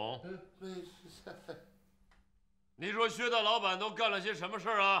大同，你说薛大老板都干了些什么事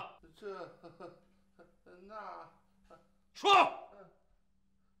儿啊？说。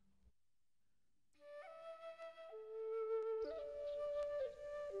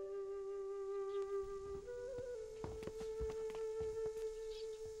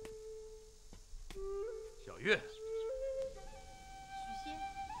小月，许仙，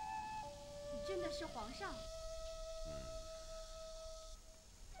你真的是皇上？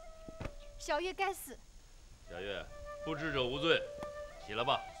小月该死，贾月，不知者无罪，起来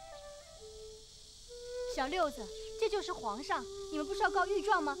吧。小六子，这就是皇上，你们不是要告御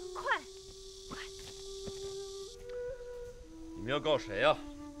状吗？快！你们要告谁啊？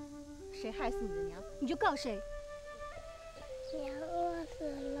谁害死你的娘，你就告谁。娘饿死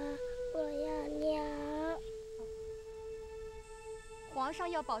了，我要娘。皇上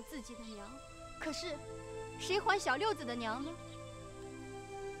要保自己的娘，可是谁还小六子的娘呢？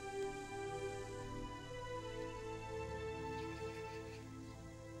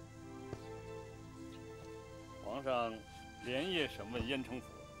皇上连夜审问燕城府，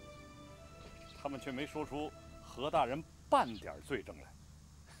他们却没说出何大人半点罪证来。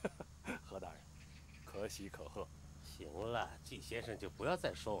何大人，可喜可贺。行了，季先生就不要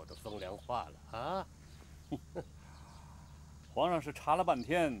再说我的风凉话了啊！皇上是查了半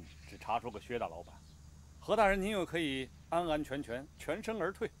天，只查出个薛大老板。何大人，您又可以安安全全全身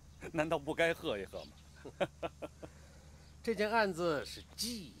而退，难道不该贺一贺吗？这件案子是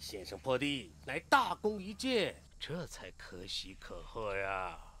季先生破的，乃大功一件，这才可喜可贺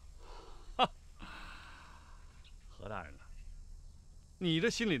呀！何大人啊，你这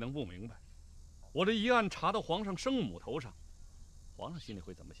心里能不明白？我这一案查到皇上生母头上，皇上心里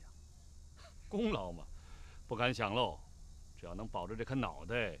会怎么想？功劳嘛，不敢想喽。只要能保着这颗脑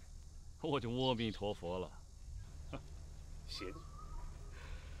袋，我就阿弥陀佛了。行，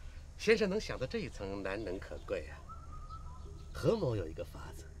先生能想到这一层，难能可贵啊。何某有一个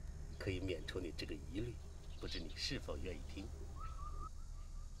法子，可以免除你这个疑虑，不知你是否愿意听？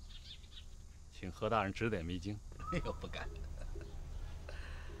请何大人指点迷津。哎呦，不敢。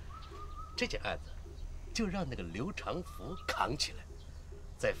这件案子就让那个刘长福扛起来，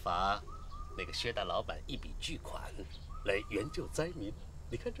再罚那个薛大老板一笔巨款，来援救灾民。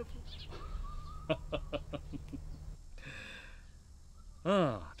你看这不？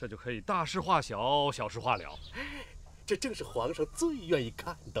这就可以大事化小，小事化了。这正是皇上最愿意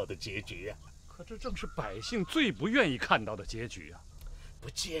看到的结局啊！可这正是百姓最不愿意看到的结局啊！不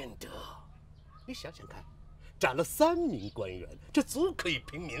见得，你想想看，斩了3名官员，这足可以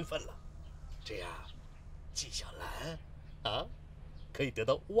平民愤了。这样，纪晓岚啊，可以得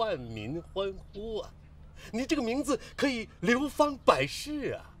到万民欢呼啊！你这个名字可以流芳百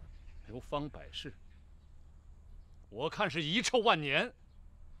世啊！流芳百世，我看是遗臭万年。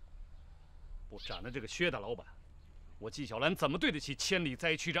不斩了这个薛大老板，我纪晓岚怎么对得起千里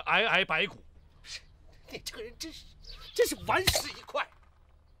灾区这皑皑白骨？你这个人真是顽石一块，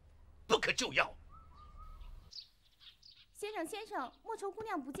不可救药。先生，莫愁姑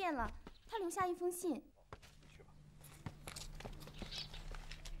娘不见了，她留下一封信。去吧。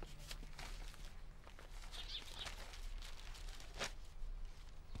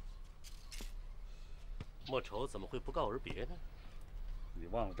莫愁怎么会不告而别呢？你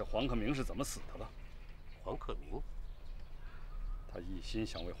忘了这黄克明是怎么死的了？黄克明，他一心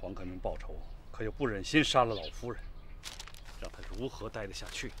想为黄克明报仇，可又不忍心杀了老夫人，让他如何待得下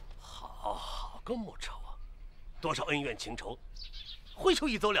去？好个莫愁啊！多少恩怨情仇，挥手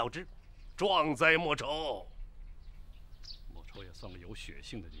一走了之，壮哉莫愁！莫愁也算个有血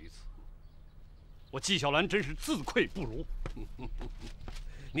性的女子，我纪晓岚真是自愧不如。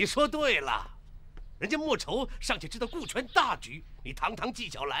你说对了，人家莫愁尚且知道顾全大局，你堂堂纪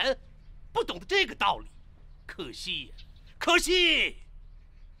晓岚，不懂得这个道理，可惜呀，可惜！